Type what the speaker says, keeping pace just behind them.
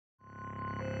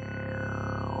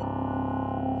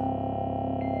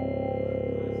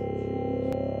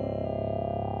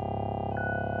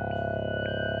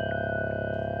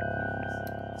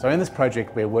So in this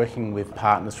project we're working with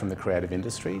partners from the creative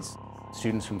industries.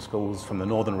 Students from schools from the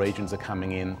northern regions are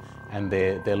coming in and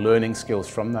they're learning skills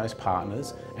from those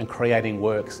partners and creating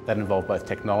works that involve both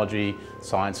technology,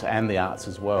 science and the arts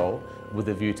as well, with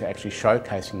a view to actually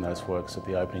showcasing those works at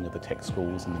the opening of the tech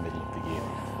schools in the middle of the year.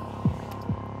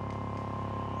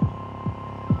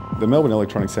 The Melbourne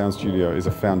Electronic Sound Studio is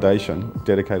a foundation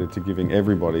dedicated to giving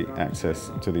everybody access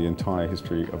to the entire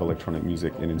history of electronic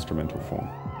music in instrumental form.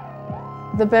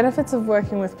 The benefits of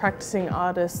working with practicing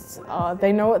artists are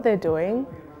they know what they're doing,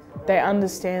 they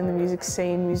understand the music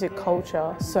scene, music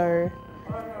culture, so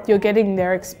you're getting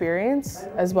their experience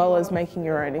as well as making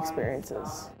your own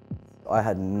experiences. I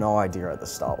had no idea at the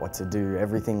start what to do.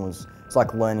 Everything it's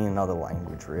like learning another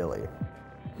language, really.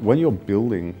 When you're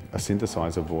building a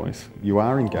synthesizer voice, you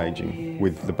are engaging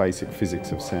with the basic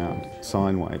physics of sound.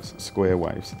 Sine waves, square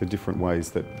waves, the different ways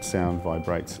that sound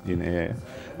vibrates in air,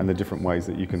 and the different ways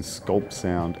that you can sculpt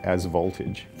sound as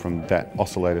voltage from that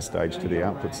oscillator stage to the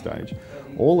output stage.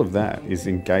 All of that is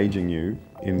engaging you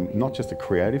in not just a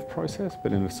creative process,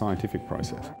 but in a scientific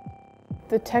process.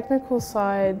 The technical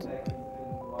side,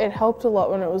 it helped a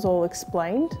lot when it was all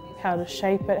explained, how to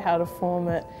shape it, how to form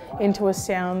it into a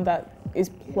sound that is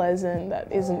pleasant,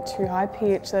 that isn't too high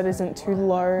pitched, that isn't too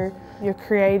low. You're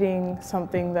creating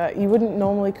something that you wouldn't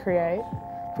normally create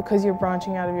because you're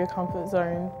branching out of your comfort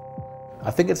zone. I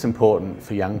think it's important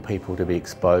for young people to be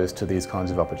exposed to these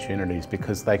kinds of opportunities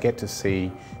because they get to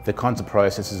see the kinds of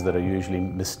processes that are usually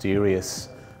mysterious,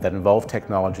 that involve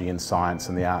technology and science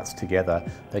and the arts together.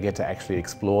 They get to actually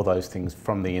explore those things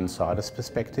from the insider's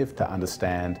perspective to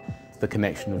understand the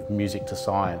connection of music to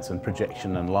science and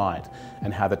projection and light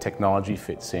and how the technology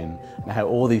fits in and how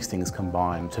all these things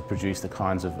combine to produce the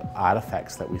kinds of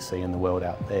artefacts that we see in the world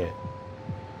out there.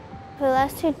 For the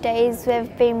last 2 days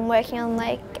we've been working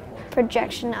on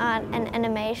projection art and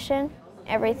animation.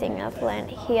 Everything I've learned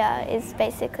here is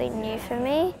basically new for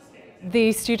me.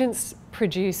 The students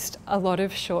produced a lot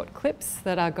of short clips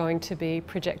that are going to be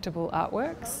projectable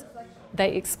artworks.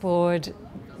 They explored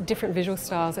different visual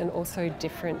styles and also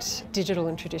different digital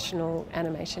and traditional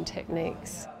animation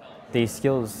techniques. These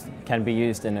skills can be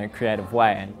used in a creative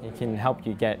way and it can help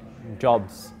you get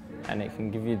jobs and it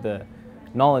can give you the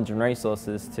knowledge and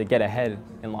resources to get ahead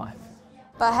in life.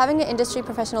 By having an industry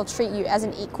professional treat you as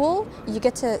an equal, you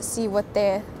get to see what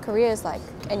their career is like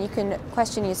and you can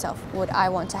question yourself, would I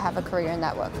want to have a career in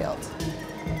that work field?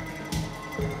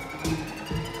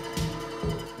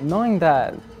 Knowing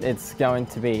that it's going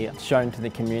to be shown to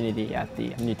the community at the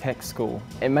new tech school,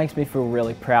 it makes me feel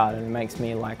really proud and it makes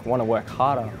me want to work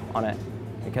harder on it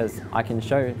because I can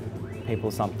show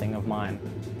people something of mine.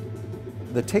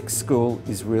 The tech school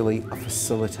is really a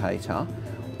facilitator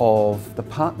of the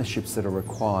partnerships that are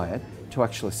required to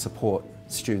actually support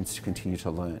students to continue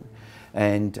to learn.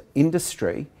 And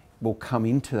industry will come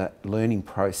into that learning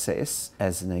process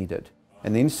as needed.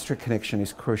 And the industry connection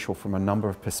is crucial from a number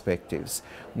of perspectives.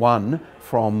 One,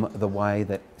 from the way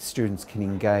that students can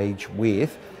engage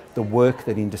with the work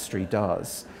that industry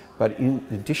does. But in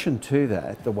addition to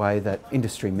that, the way that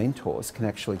industry mentors can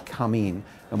actually come in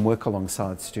and work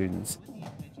alongside students.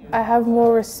 I have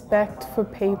more respect for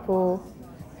people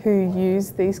who use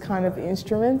these kind of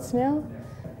instruments now.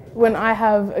 When I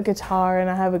have a guitar and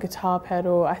I have a guitar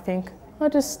pedal, I think I'll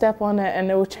just step on it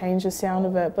and it will change the sound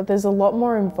of it, but there's a lot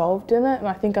more involved in it and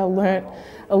I think I learnt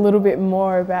a little bit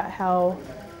more about how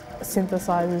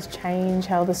synthesizers change,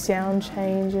 how the sound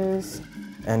changes.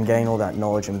 And getting all that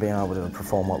knowledge and being able to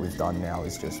perform what we've done now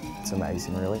is it's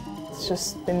amazing, really. It's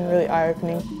just been really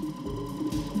eye-opening.